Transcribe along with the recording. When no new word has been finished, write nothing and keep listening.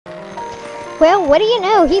Well, what do you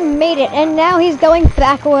know? He made it, and now he's going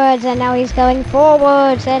backwards, and now he's going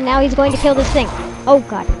forwards, and now he's going to kill this thing. Oh,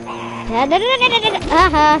 God.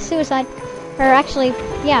 Haha, suicide. Or actually,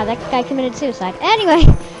 yeah, that guy committed suicide. Anyway,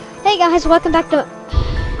 hey guys, welcome back to...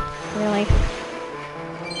 Really?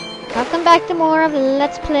 Welcome back to more of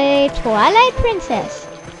Let's Play Twilight Princess.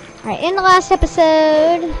 Alright, in the last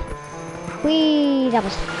episode, that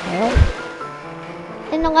was failed.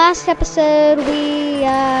 In the last episode, we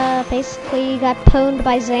basically got pwned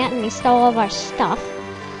by Zant and he stole all of our stuff.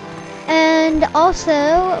 And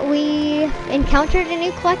also, we encountered a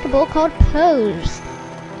new collectible called Pose.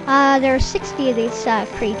 There are 60 of these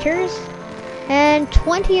creatures, and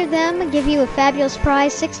 20 of them give you a fabulous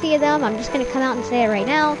prize. 60 of them, I'm just going to come out and say it right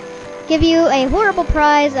now, give you a horrible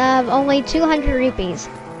prize of only 200 rupees.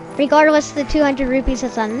 Regardless, the 200 rupees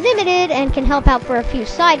is unlimited and can help out for a few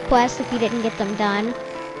side quests if you didn't get them done.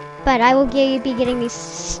 But I will be getting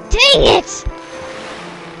these... Dang it!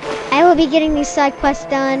 I will be getting these side quests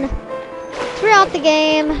done throughout the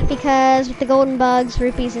game, because with the golden bugs,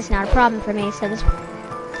 rupees is not a problem for me, so this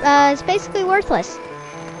is basically worthless.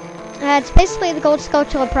 It's basically the gold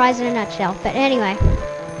Skulltula prize in a nutshell, but anyway.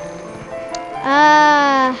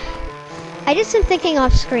 I did some thinking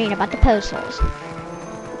off screen about the postals.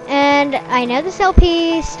 And I know this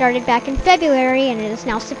LP started back in February, and it is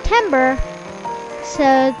now September,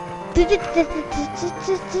 so...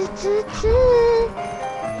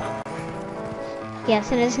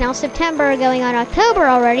 Yes, it is now September, going on October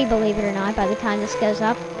already, believe it or not. By the time this goes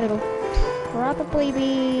up, it'll probably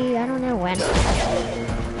be, I don't know when.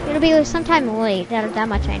 It'll be sometime late, that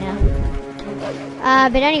much I know.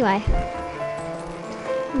 But anyway.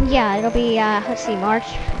 Yeah, it'll be, let's see, March,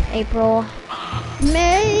 April,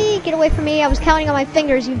 May. Get away from me, I was counting on my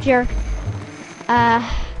fingers, you jerk.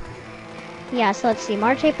 Yeah, so let's see,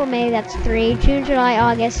 March, April, May, that's 3, June, July,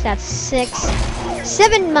 August, that's 6,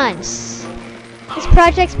 7 months. This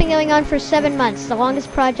project's been going on for 7 months, the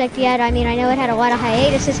longest project yet. I mean, I know it had a lot of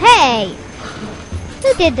hiatuses. Hey!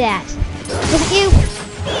 Who did that? Was it you?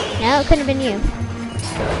 No, it couldn't have been you.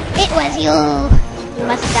 It was you! You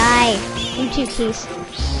must die. You too, Keys.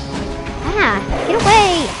 Ah, get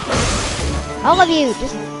away! All of you,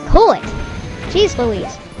 just cool it. Jeez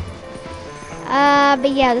Louise.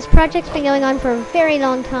 But yeah, this project's been going on for a very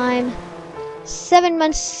long time. 7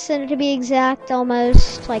 months to be exact,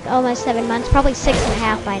 almost 7 months, probably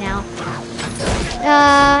 6.5 by now.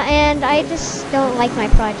 And I just don't like my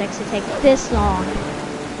projects to take this long.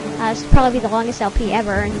 This will probably be the longest LP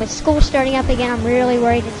ever, and with school starting up again, I'm really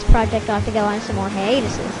worried that this project will have to go on some more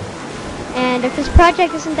hiatuses. And if this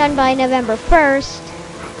project isn't done by November 1st,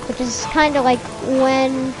 which is kind of like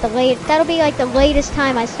when that'll be like the latest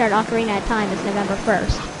time I start Ocarina of Time is November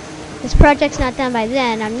 1st. This project's not done by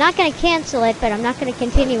then. I'm not going to cancel it, but I'm not going to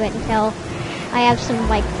continue it until I have some,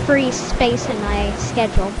 free space in my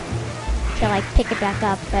schedule to, pick it back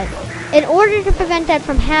up. But in order to prevent that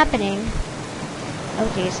from happening... Oh,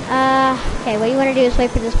 jeez. Okay, what you want to do is wait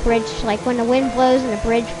for this bridge. When the wind blows and the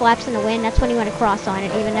bridge flaps in the wind, that's when you want to cross on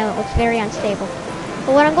it, even though it looks very unstable.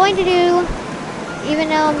 But what I'm going to do, even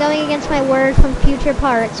though I'm going against my word from future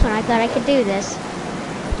parts when I thought I could do this,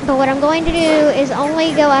 but what I'm going to do is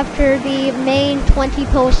only go after the main 20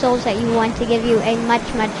 postals that you want to give you a much,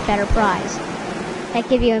 much better prize. That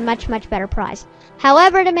give you a much, much better prize.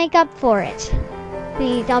 However, to make up for it,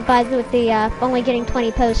 only getting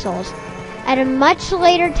 20 postals, at a much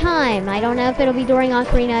later time, I don't know if it'll be during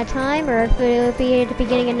Ocarina of Time or if it'll be at the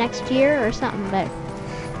beginning of next year or something, but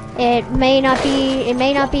it may not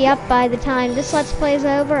be up by the time this Let's Play is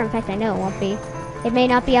over. In fact, I know it won't be. It may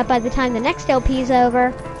not be up by the time the next LP is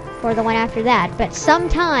over, or the one after that, but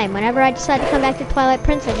sometime, whenever I decide to come back to Twilight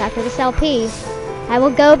Princess after this LP, I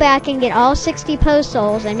will go back and get all 60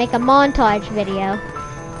 postals and make a montage video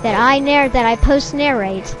that I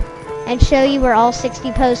post-narrate and show you where all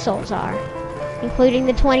 60 postals are, including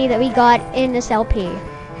the 20 that we got in this LP.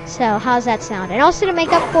 So, how's that sound? And also to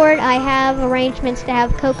make up for it, I have arrangements to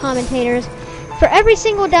have co-commentators for every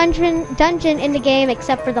single dungeon in the game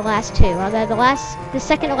except for the last 2. Although the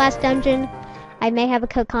second to last dungeon, I may have a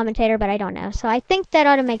co-commentator, but I don't know. So I think that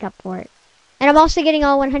ought to make up for it. And I'm also getting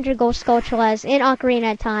all 100 gold Skulltulas in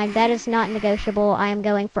Ocarina of Time. That is not negotiable. I am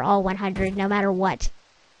going for all 100, no matter what.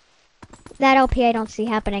 That LP I don't see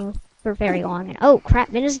happening for very long. And oh crap,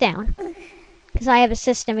 Midna's down. Because I have a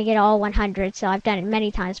system to get all 100, so I've done it many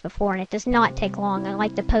times before, and it does not take long,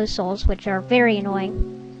 unlike the postals, which are very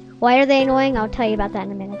annoying. Why are they annoying? I'll tell you about that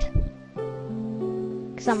in a minute.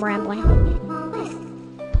 Because I'm rambling.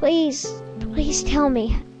 Please tell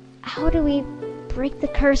me, how do we break the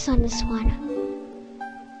curse on this one?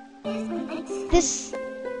 This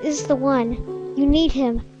is the one. You need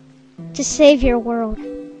him to save your world.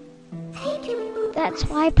 That's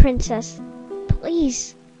why, Princess.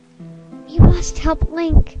 Please. You must help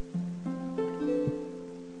Link.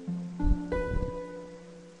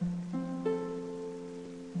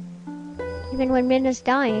 Even when Midna's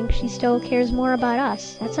dying, she still cares more about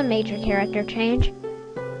us. That's a major character change.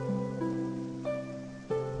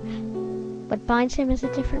 What binds him is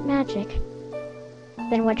a different magic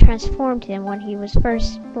than what transformed him when he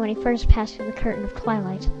first passed through the curtain of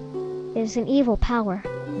Twilight. It is an evil power.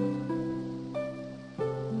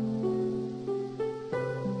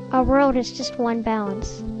 Our world is just one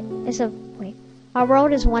balance. Our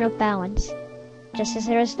world is one of balance. Just as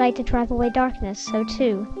there is light to drive away darkness, so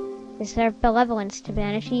too is there benevolence to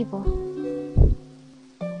banish evil.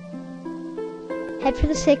 Head for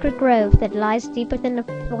the sacred grove that lies deep within the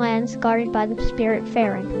lands guarded by the spirit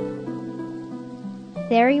Farron.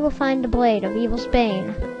 There you will find the blade of evil's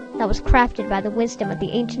bane that was crafted by the wisdom of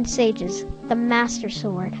the ancient sages, the Master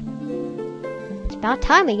Sword. It's about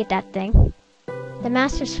time we get that thing. The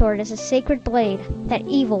Master Sword is a sacred blade that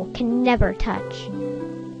evil can never touch.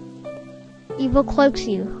 Evil cloaks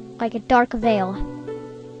you like a dark veil,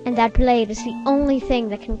 and that blade is the only thing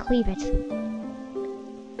that can cleave it.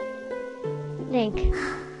 Link,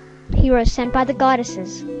 hero sent by the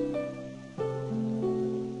goddesses.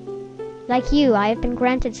 Like you, I have been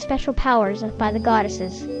granted special powers by the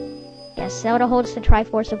goddesses. Yes, Zelda holds the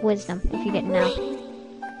Triforce of Wisdom, if you didn't know.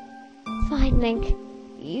 Fine, Link.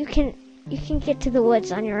 You can get to the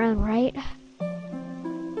woods on your own, right?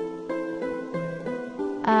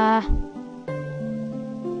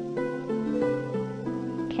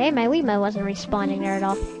 Okay, my Wiimote wasn't responding there at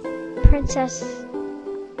all. Princess,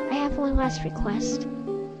 I have one last request.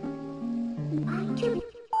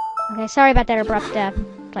 Okay, sorry about that abrupt,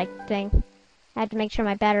 thing. I had to make sure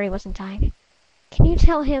my battery wasn't dying. Can you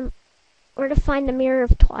tell him where to find the Mirror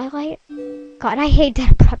of Twilight? God, I hate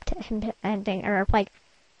that abrupt ending, or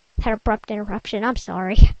that abrupt interruption. I'm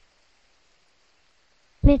sorry.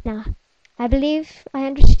 Midna, I believe I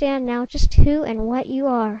understand now just who and what you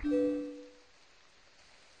are.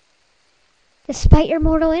 Despite your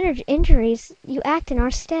mortal injuries, you act in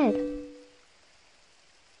our stead.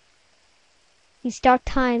 These dark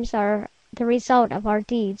times are the result of our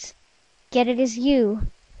deeds. Yet it is you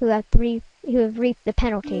who have reaped the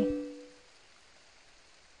penalty.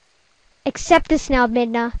 Accept this now,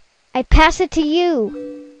 Midna. I pass it to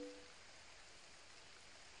you.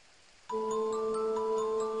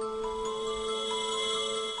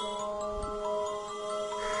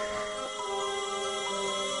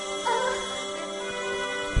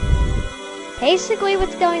 Basically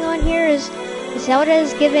what's going on here is Zelda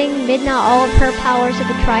is giving Midna all of her powers of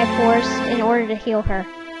the Triforce in order to heal her.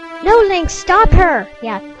 No, Link, stop her!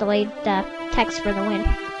 Yeah, delayed text for the win.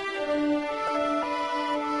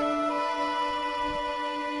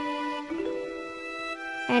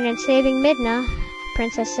 And in saving Midna,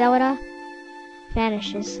 Princess Zelda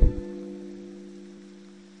vanishes.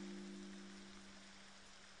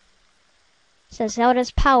 So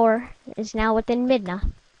Zelda's power is now within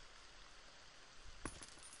Midna.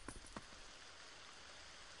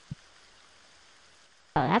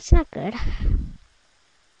 Oh, that's not good.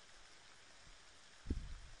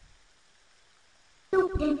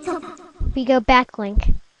 We go back,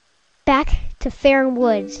 Link. Back to Farron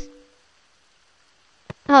Woods.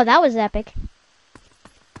 Oh, that was epic.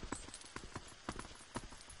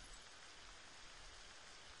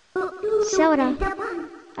 Zelda,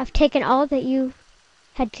 I've taken all that you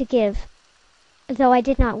had to give, though I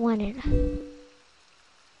did not want it.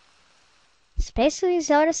 So basically,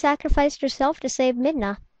 Zelda sacrificed herself to save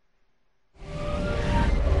Midna.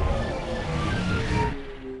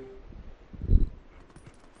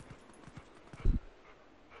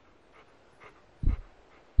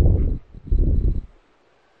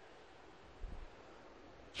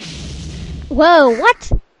 Whoa,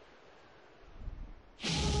 what?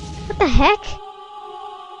 What the heck?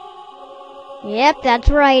 Yep, that's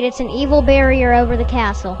right, it's an evil barrier over the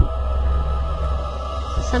castle.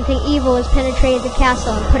 Something evil has penetrated the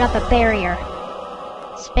castle and put up a barrier.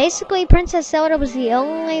 So basically, Princess Zelda was the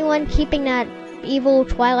only one keeping that evil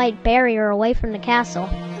Twilight barrier away from the castle.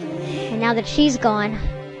 And now that she's gone,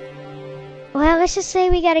 well, let's just say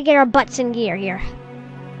we gotta get our butts in gear here.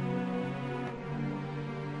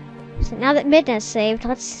 So now that Midna's saved,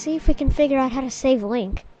 let's see if we can figure out how to save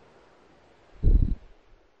Link.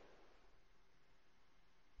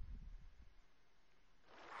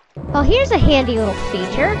 Well, here's a handy little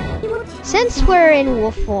feature. Since we're in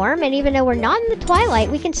wolf form, and even though we're not in the Twilight,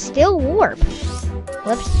 we can still warp.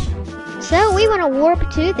 Whoops. So we want to warp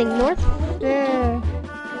to the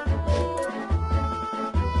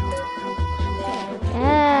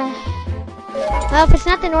Well, if it's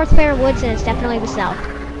not the North Fair Woods, then it's definitely the South.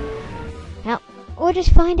 Well, we'll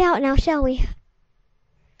just find out now, shall we?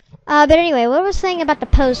 But anyway, what I was saying about the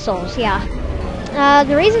post souls, yeah.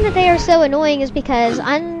 The reason that they are so annoying is because,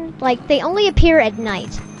 they only appear at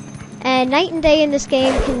night. And night and day in this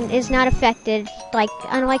game is not affected,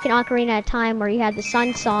 unlike in Ocarina of Time where you had the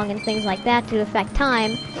sun song and things like that to affect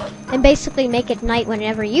time, and basically make it night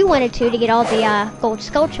whenever you wanted to get all the gold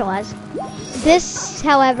Skulltulas. This,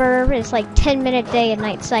 however, is 10-minute day and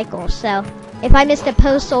night cycles, so if I missed a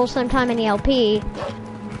post soul sometime in the LP,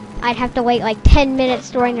 I'd have to wait 10 minutes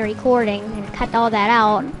during the recording and cut all that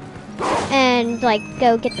out, and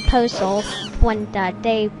go get the post soul when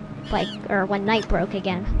day, or when night broke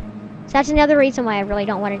again. So that's another reason why I really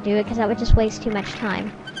don't want to do it, because that would just waste too much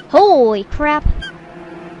time. Holy crap!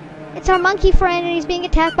 It's our monkey friend, and he's being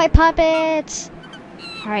attacked by puppets!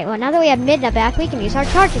 Alright, well, now that we have Midna back, we can use our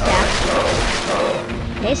charge attack.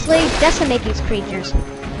 Basically, decimate these creatures.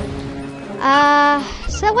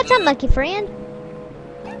 So what's up, monkey friend?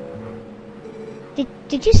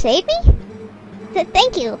 Did you save me?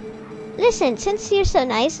 Thank you. Listen, since you're so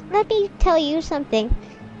nice, let me tell you something.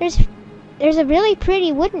 There's a really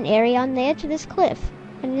pretty wooden area on the edge of this cliff,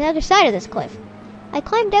 on the other side of this cliff. I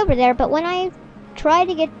climbed over there, but when I tried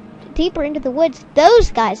to get deeper into the woods,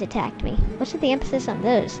 those guys attacked me. What's with the emphasis on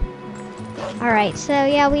those? Alright, so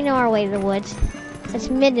yeah, we know our way to the woods. It's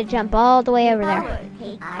mid to jump all the way over there.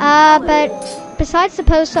 But besides the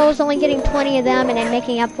post souls, only getting 20 of them and then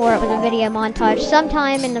making up for it with a video montage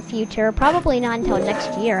sometime in the future, probably not until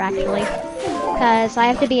next year, actually. Because I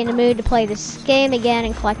have to be in the mood to play this game again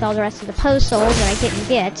and collect all the rest of the post souls that I didn't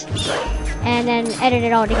get, and then edit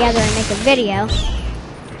it all together and make a video.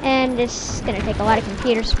 And it's going to take a lot of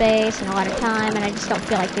computer space and a lot of time, and I just don't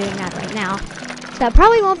feel like doing that right now. So it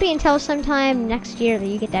probably won't be until sometime next year that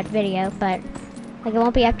you get that video, but it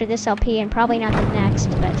won't be after this LP and probably not the next,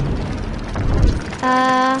 but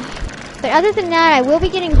other than that, I will be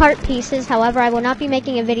getting heart pieces. However, I will not be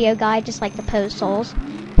making a video guide just like the post souls,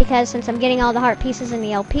 because since I'm getting all the heart pieces in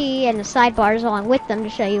the LP and the sidebars along with them to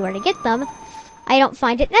show you where to get them, I don't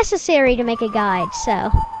find it necessary to make a guide,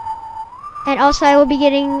 so. And also I will be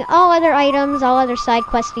getting all other items, all other side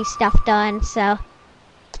questy stuff done, so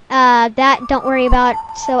that don't worry about.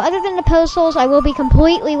 So other than the post souls, I will be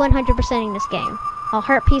completely 100%ing this game. All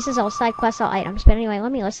heart pieces, all side quests, all items. But anyway,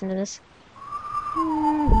 let me listen to this.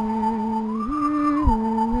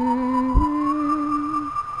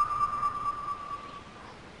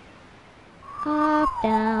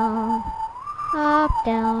 Up,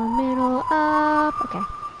 down, middle, up. Okay.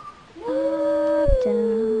 Up,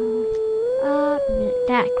 down, up,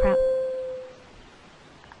 that crap.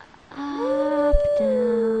 Up,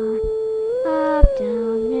 down,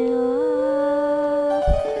 middle,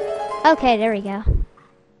 up. Okay, there we go.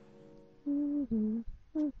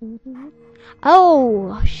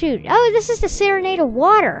 Oh, shoot. Oh, this is the Serenade of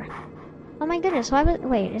Water. Oh my goodness,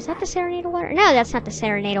 wait, is that the Serenade of Water? No, that's not the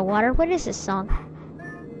Serenade of Water. What is this song?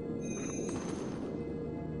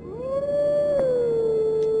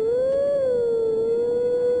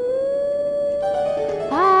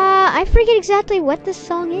 I forget exactly what this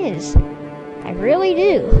song is. I really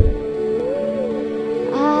do.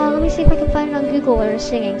 Let me see if I can find it on Google where it's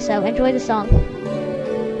singing, so enjoy the song.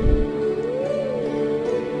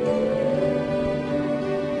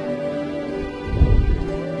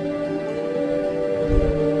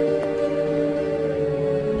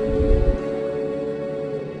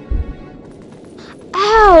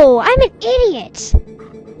 Oh, I'm an idiot!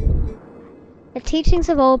 The teachings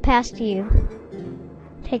of old pass to you.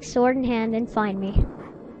 Take sword in hand and find me.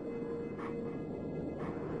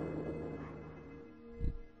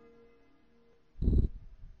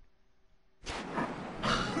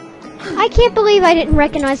 I can't believe I didn't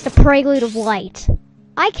recognize the Prelude of Light.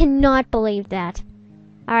 I cannot believe that.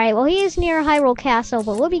 Alright, well, he is near Hyrule Castle,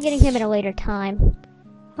 but we'll be getting him at a later time.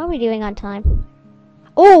 How are we doing on time?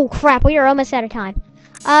 Oh, crap, we are almost out of time.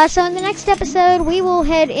 So in the next episode, we will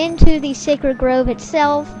head into the Sacred Grove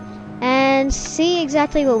itself and see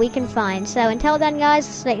exactly what we can find. So until then, guys,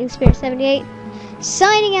 this is Lightning Spirit 78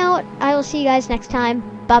 signing out. I will see you guys next time.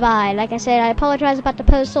 Bye-bye. Like I said, I apologize about the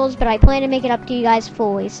post souls, but I plan to make it up to you guys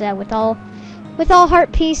fully. So with all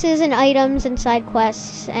heart pieces and items and side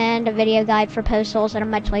quests and a video guide for post souls at a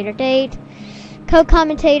much later date,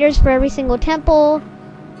 co-commentators for every single temple,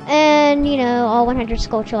 and, you know, all 100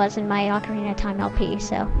 Skulltulas in my Ocarina of Time LP,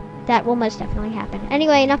 so that will most definitely happen.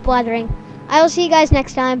 Anyway, enough blathering. I will see you guys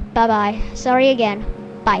next time. Bye-bye. Sorry again.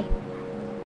 Bye.